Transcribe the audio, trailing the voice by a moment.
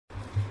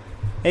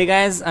Hey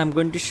guys, I'm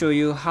going to show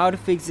you how to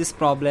fix this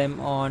problem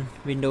on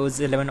Windows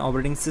 11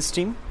 operating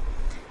system.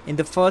 In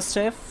the first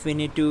step, we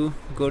need to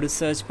go to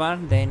search bar,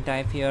 then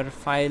type here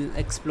File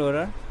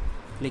Explorer,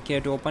 click here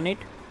to open it.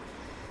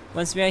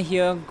 Once we are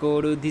here, go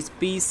to this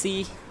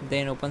PC,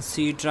 then open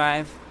C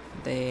drive,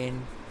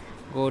 then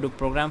go to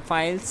Program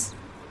Files,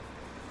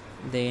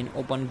 then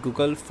open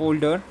Google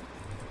folder.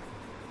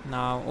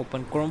 Now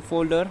open Chrome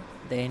folder,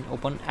 then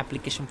open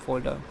Application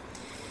folder.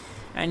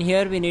 And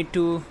here we need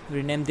to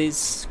rename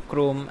this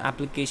Chrome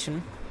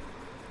application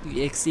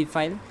exe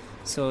file.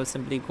 So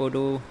simply go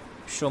to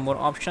show more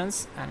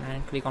options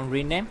and click on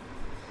rename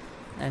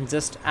and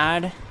just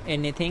add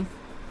anything,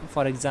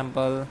 for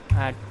example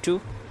add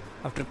 2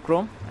 after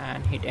Chrome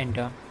and hit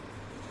enter.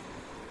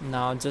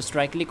 Now just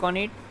right click on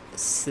it,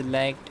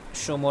 select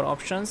show more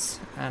options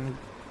and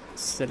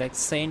select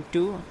send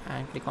to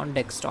and click on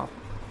desktop.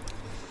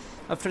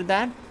 After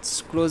that,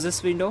 close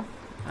this window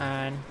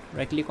and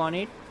right click on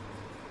it,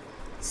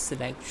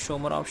 select show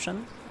more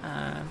option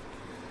and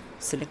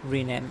select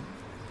rename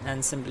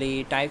and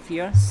simply type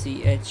here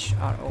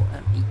CHROME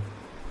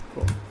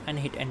Chrome and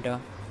hit enter.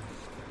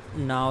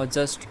 Now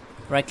just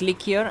right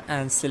click here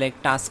and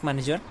select task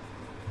manager,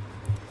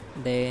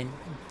 then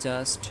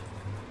just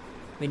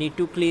we need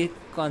to click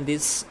on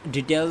this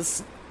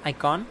details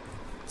icon,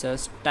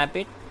 just tap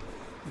it,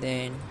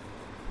 then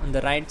on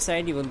the right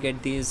side you will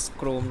get this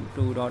chrome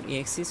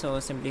 2.exe. so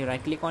simply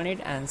right click on it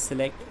and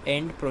select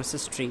end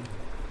process tree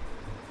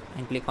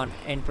and click on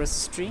end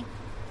process tree.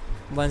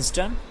 Once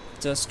done,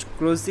 just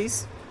close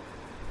this.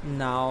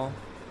 Now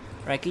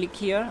right click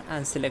here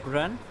and select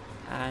run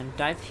and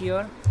type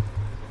here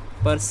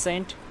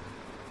percent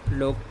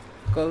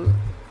local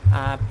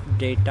app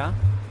data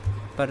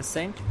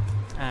percent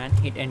and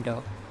hit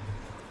enter.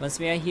 Once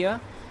we are here,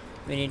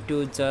 we need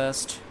to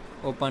just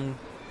open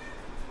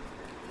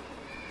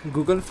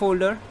Google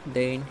folder,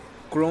 then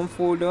Chrome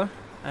folder,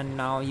 and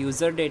now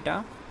user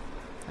data,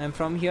 and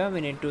from here we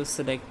need to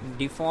select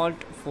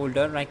default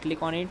folder, right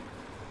click on it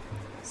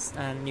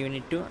and you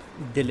need to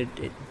delete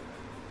it,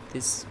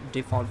 this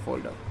default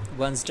folder.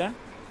 Once done,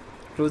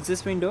 close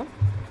this window.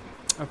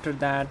 After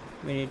that,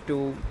 we need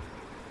to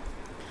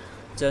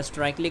just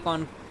right click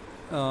on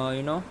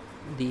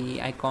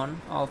the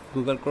icon of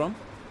Google Chrome,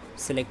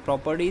 select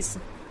properties,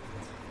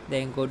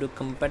 then go to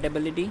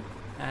compatibility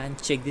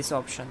and check this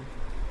option.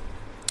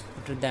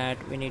 After that,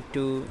 we need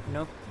to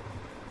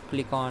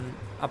click on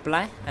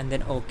apply and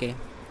then OK.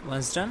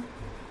 Once done,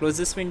 close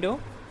this window.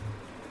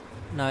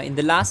 Now in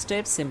the last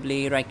step,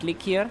 simply right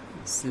click here,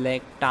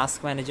 select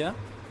task manager.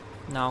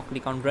 Now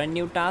click on run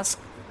new task,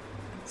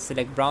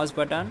 select browse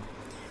button,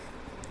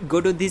 go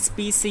to this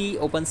PC,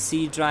 open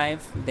C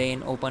drive,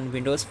 then open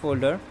Windows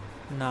folder.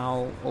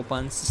 Now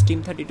open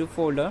system32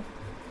 folder,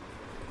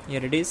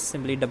 here it is,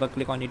 simply double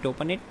click on it to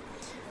open it,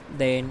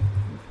 then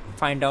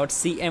find out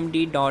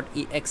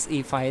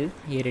cmd.exe file,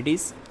 here it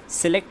is,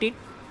 select it,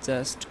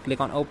 just click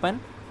on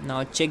open.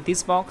 Now check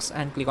this box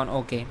and click on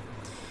OK.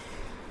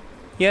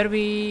 Here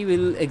we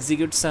will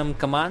execute some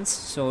commands,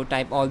 so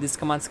type all these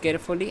commands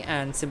carefully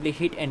and simply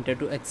hit enter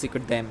to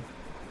execute them.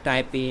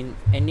 Type in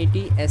net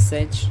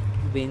sh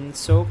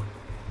winsock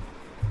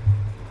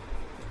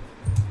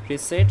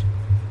reset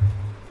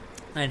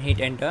and hit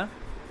enter.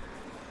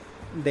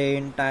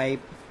 Then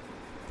type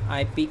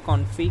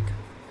ipconfig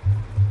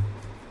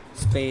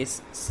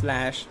space /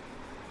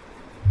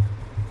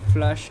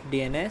 flush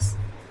DNS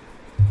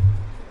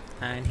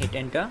and hit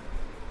enter.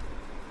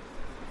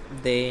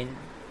 Then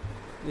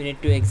we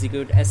need to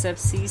execute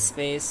sfc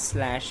space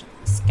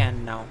 /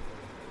 scan now.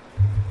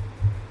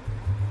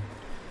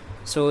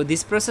 So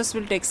this process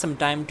will take some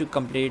time to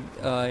complete,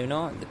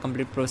 the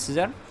complete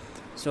procedure.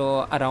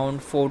 So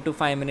around 4 to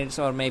 5 minutes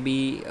or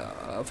maybe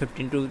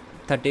 15 to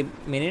 30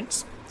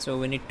 minutes. So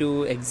we need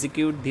to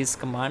execute this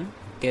command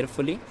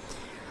carefully.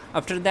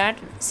 After that,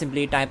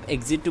 simply type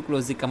exit to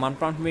close the command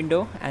prompt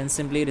window and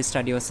simply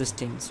restart your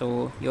system.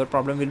 So your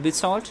problem will be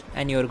solved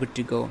and you are good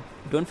to go.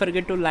 Don't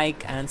forget to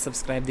like and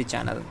subscribe the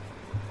channel.